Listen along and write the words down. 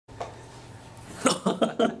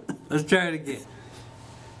Let's try it again.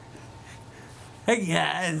 Hey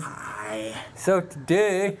guys. Hi. So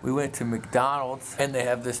today we went to McDonald's and they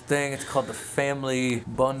have this thing. It's called the family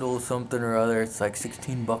bundle something or other. It's like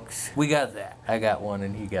 16 bucks. We got that. I got one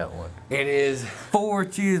and he got one. It is 4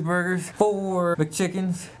 cheeseburgers, 4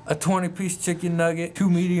 McChickens, a 20-piece chicken nugget, 2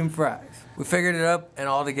 medium fries. We figured it up and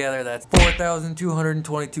all together that's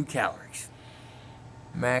 4,222 calories.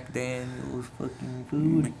 McDaniel's fucking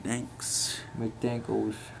food. McDanks.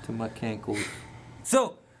 McDankles to my cankles.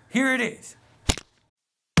 So here it is.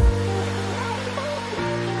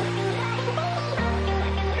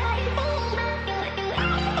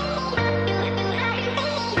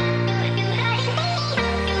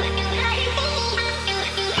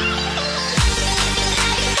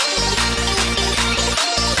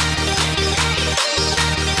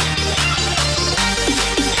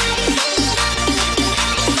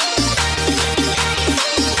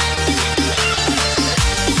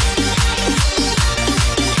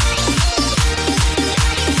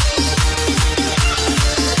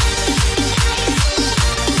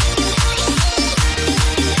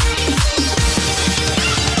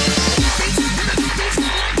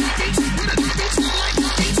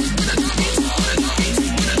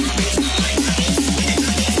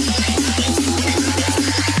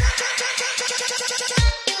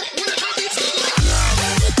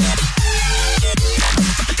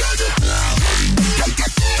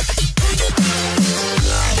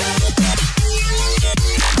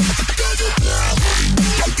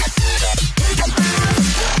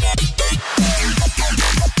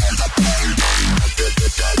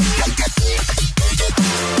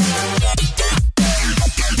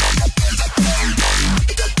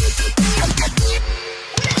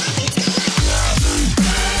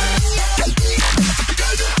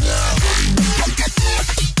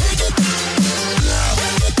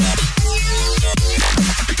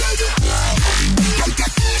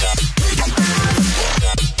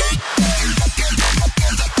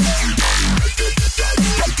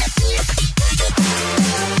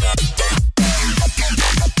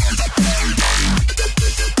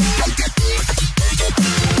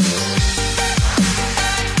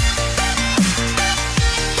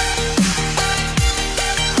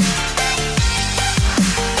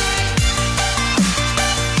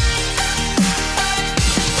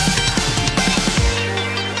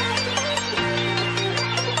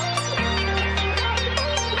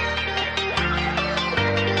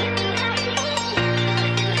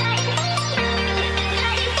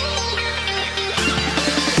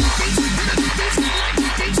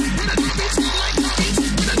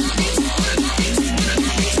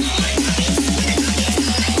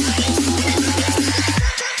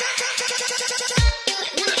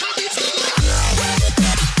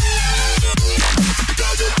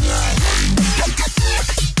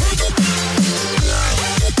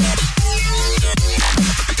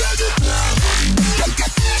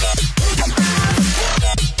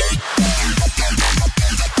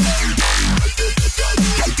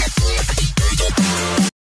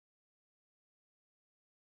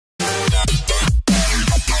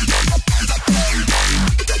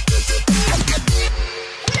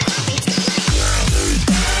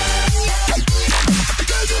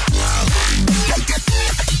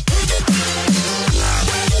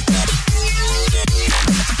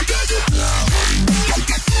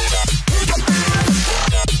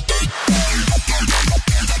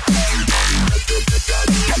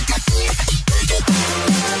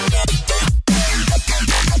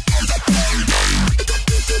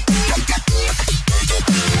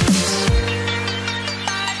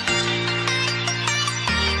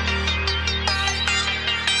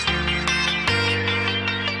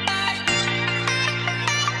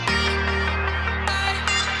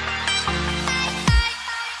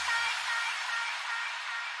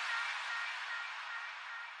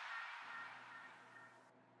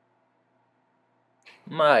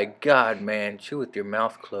 My God, man, chew with your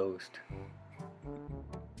mouth closed.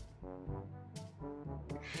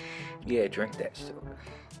 Yeah, drink that soda.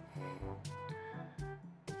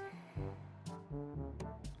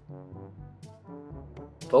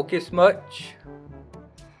 Focus much?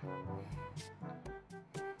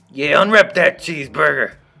 Yeah, unwrap that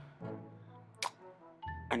cheeseburger.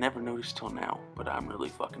 I never noticed till now, but I'm really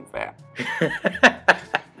fucking fat.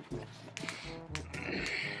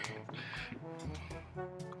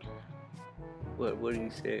 What are you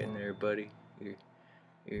saying there, buddy?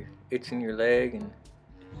 You're itching your leg and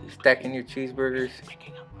stacking your cheeseburgers? It's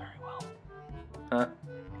picking up very well. Huh?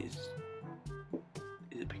 Is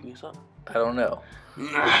it picking us up? I don't know.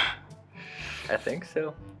 I think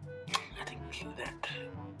so. I think maybe that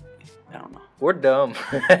I don't know. We're dumb.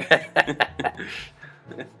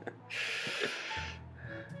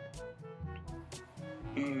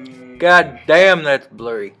 God damn, that's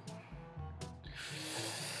blurry.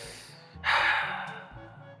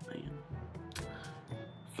 Man.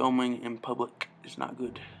 Filming in public is not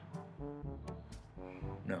good.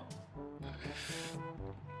 No.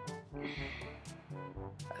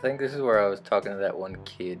 I think this is where I was talking to that one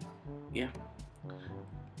kid. Yeah.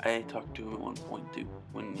 I talked to him at one point too,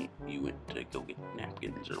 when you went to go get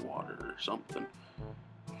napkins or water or something.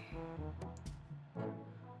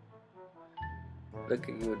 Look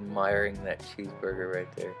at you admiring that cheeseburger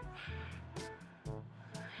right there.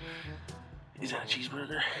 Is that a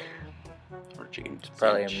cheeseburger? Or chicken sandwich?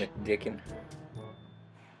 Probably a McDickin.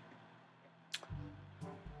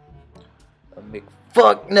 A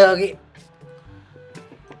McFuck nugget.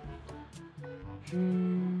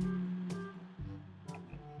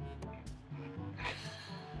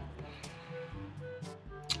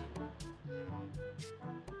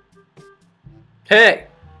 Hey!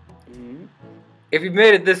 If you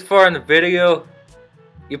made it this far in the video,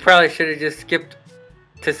 you probably should have just skipped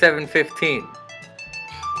to 7:15.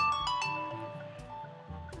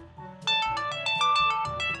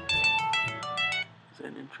 Is that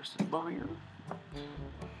an interesting buyer?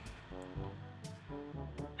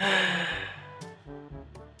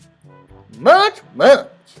 Much.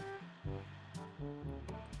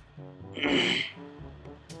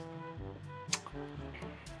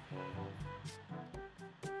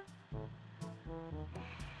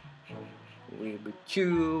 We be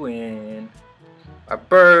chewing our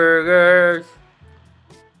burgers.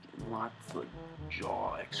 Lots of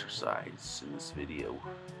jaw exercise in this video.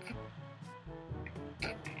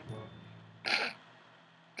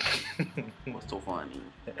 What's so funny?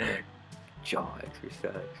 Jaw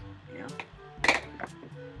exercise. Yeah.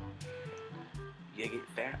 You get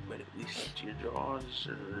fat, but at least your jaws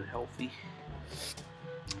are healthy.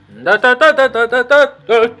 Da, da, da, da, da, da, da,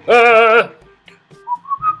 da.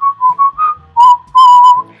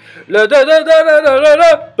 La, da, da, da, da, da,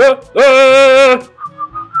 da, da, da.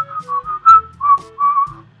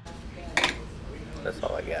 That's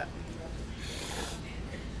all I got.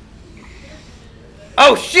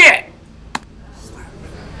 Oh shit!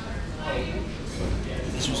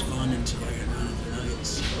 This was fun until I got rid of the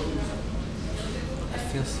nuggets. I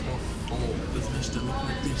feel so full. With my stomach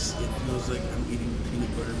like this, it feels like I'm eating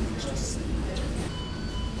peanut butter and it's just sitting.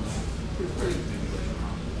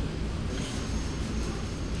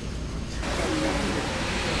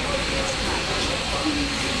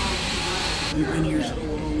 We've been here so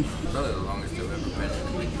long. Probably the longest I've ever been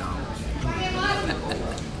in McDonald's.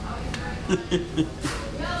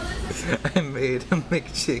 I made a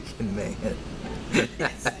McChicken man.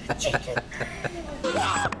 It's the chicken.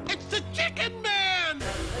 It's the chicken man!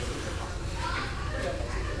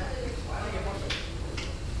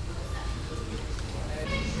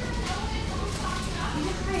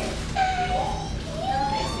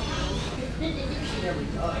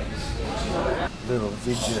 Little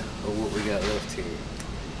video of what we got left here.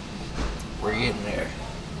 We're getting there.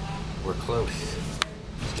 We're close.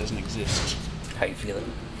 This doesn't exist. How you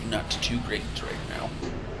feeling? Not too great right now.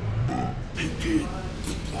 I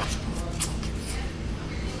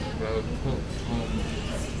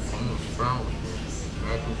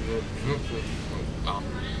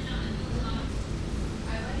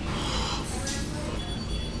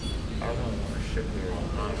don't want to sit here all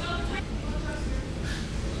night.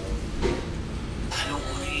 I don't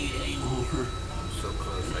want to eat anymore. I'm so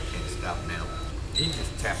close I can't stop now. He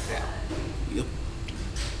just tapped out. Yep.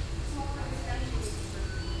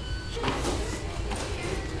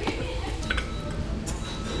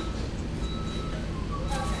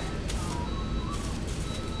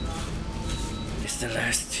 It's the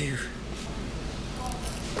last two.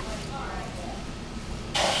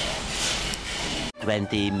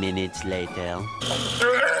 Twenty minutes later.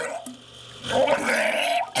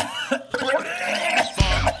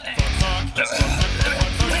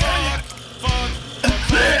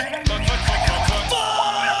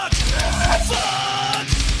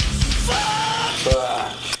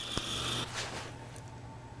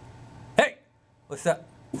 Hey, what's up?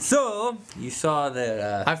 So, you saw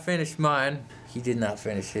that I finished mine. He did not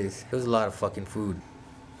finish his. It was a lot of fucking food.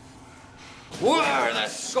 We're the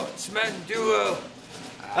Scotsman duo,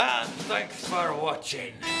 and thanks for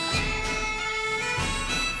watching.